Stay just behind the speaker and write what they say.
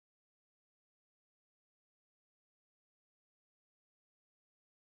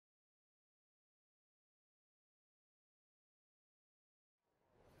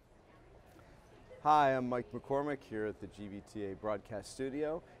Hi, I'm Mike McCormick here at the GBTA broadcast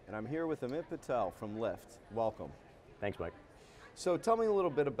studio, and I'm here with Amit Patel from Lyft. Welcome. Thanks, Mike. So tell me a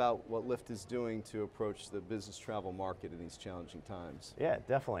little bit about what Lyft is doing to approach the business travel market in these challenging times. Yeah,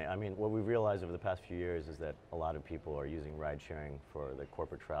 definitely. I mean, what we've realized over the past few years is that a lot of people are using ride sharing for the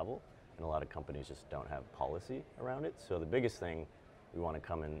corporate travel, and a lot of companies just don't have policy around it. So the biggest thing we want to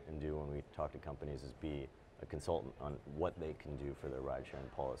come in and do when we talk to companies is be a consultant on what they can do for their ride sharing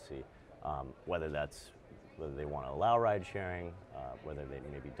policy, whether they want to allow ride sharing, whether they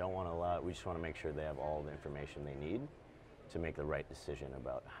maybe don't want to allow it. We just want to make sure they have all the information they need to make the right decision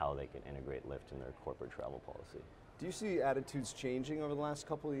about how they can integrate Lyft in their corporate travel policy. Do you see attitudes changing over the last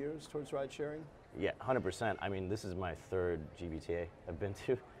couple of years towards ride sharing? Yeah, 100%. I mean, this is my third GBTA I've been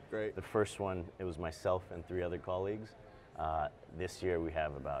to. Great. The first one, it was myself and 3 other colleagues. This year we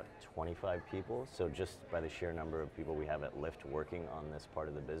have about 25 people, so just by the sheer number of people we have at Lyft working on this part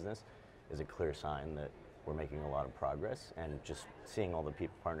of the business is a clear sign that we're making a lot of progress, and just seeing all the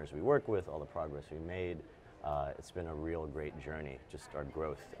partners we work with, all the progress we made, it's been a real great journey, just our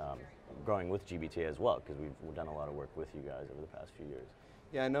growth, growing with GBTA as well, because we've done a lot of work with you guys over the past few years.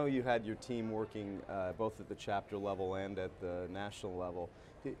 Yeah, I know you had your team working both at the chapter level and at the national level.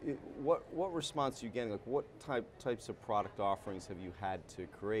 What response are you getting? Like, what types of product offerings have you had to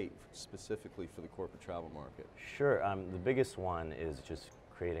create specifically for the corporate travel market? Sure. The biggest one is just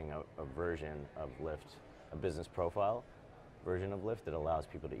creating a version of Lyft, a business profile version of Lyft that allows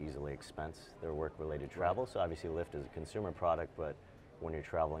people to easily expense their work-related travel. So obviously Lyft is a consumer product, but when you're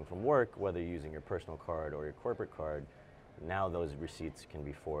traveling from work, whether you're using your personal card or your corporate card, now those receipts can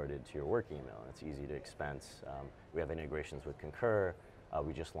be forwarded to your work email, and it's easy to expense. We have integrations with Concur.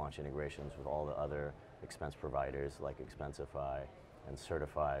 We just launched integrations with all the other expense providers like Expensify and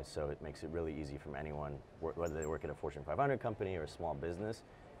Certify, so it makes it really easy from anyone, whether they work at a Fortune 500 company or a small business,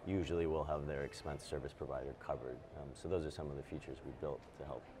 usually will have their expense service provider covered. So those are some of the features we built to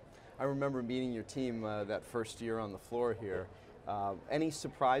help. I remember meeting your team that first year on the floor here. Any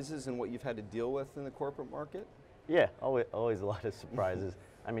surprises in what you've had to deal with in the corporate market? Yeah, always a lot of surprises.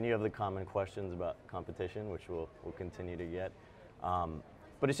 I mean, you have the common questions about competition, which we'll continue to get.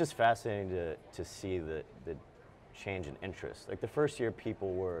 But it's just fascinating to see the change in interest. Like the first year,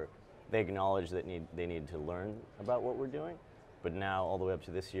 they acknowledged that they need to learn about what we're doing. But now, all the way up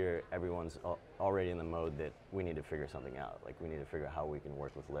to this year, everyone's already in the mode that we need to figure something out. Like we need to figure out how we can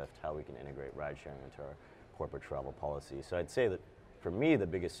work with Lyft, how we can integrate ride sharing into our corporate travel policy. So I'd say that for me, the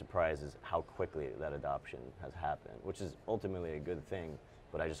biggest surprise is how quickly that adoption has happened, which is ultimately a good thing,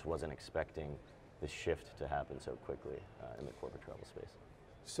 but I just wasn't expecting the shift to happen so quickly in the corporate travel space.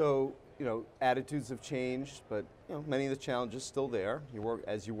 So, attitudes have changed, but many of the challenges still there.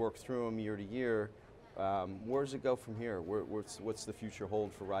 As you work through them year to year. Where does it go from here? What's the future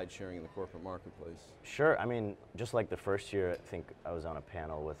hold for ride sharing in the corporate marketplace? Sure. I mean, just like the first year, I think I was on a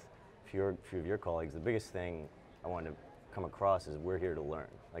panel with a few of your colleagues. The biggest thing I wanted to come across is we're here to learn.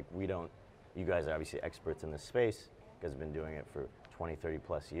 Like you guys are obviously experts in this space. You guys have been doing it for 20, 30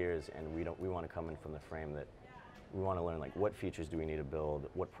 plus years, and we want to come in from the frame that we want to learn, like, what features do we need to build,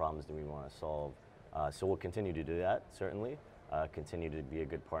 what problems do we want to solve. So we'll continue to do that, certainly. Continue to be a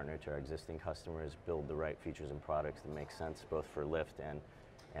good partner to our existing customers, build the right features and products that make sense both for Lyft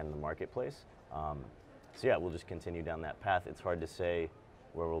and the marketplace. So yeah, we'll just continue down that path. It's hard to say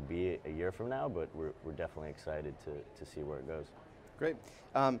where we'll be a year from now, but we're definitely excited to see where it goes. Great.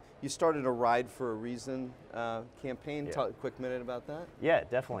 You started a Ride for a Reason campaign. Yeah. Talk a quick minute about that. Yeah,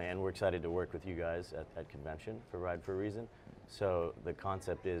 definitely, and we're excited to work with you guys at convention for Ride for a Reason. So the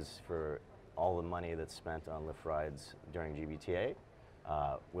concept is for all the money that's spent on Lyft rides during GBTA,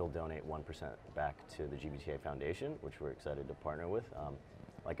 we'll donate 1% back to the GBTA Foundation, which we're excited to partner with.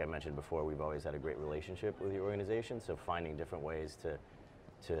 Like I mentioned before, we've always had a great relationship with the organization, so finding different ways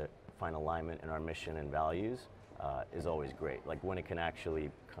to find alignment in our mission and values is always great. Like when it can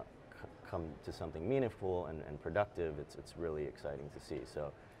actually come to something meaningful and productive, it's really exciting to see.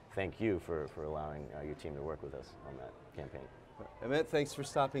 So thank you for allowing your team to work with us on that campaign. Amit, thanks for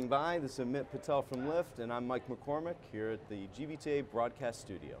stopping by. This is Amit Patel from Lyft, and I'm Mike McCormick here at the GBTA broadcast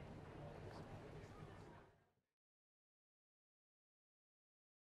studio.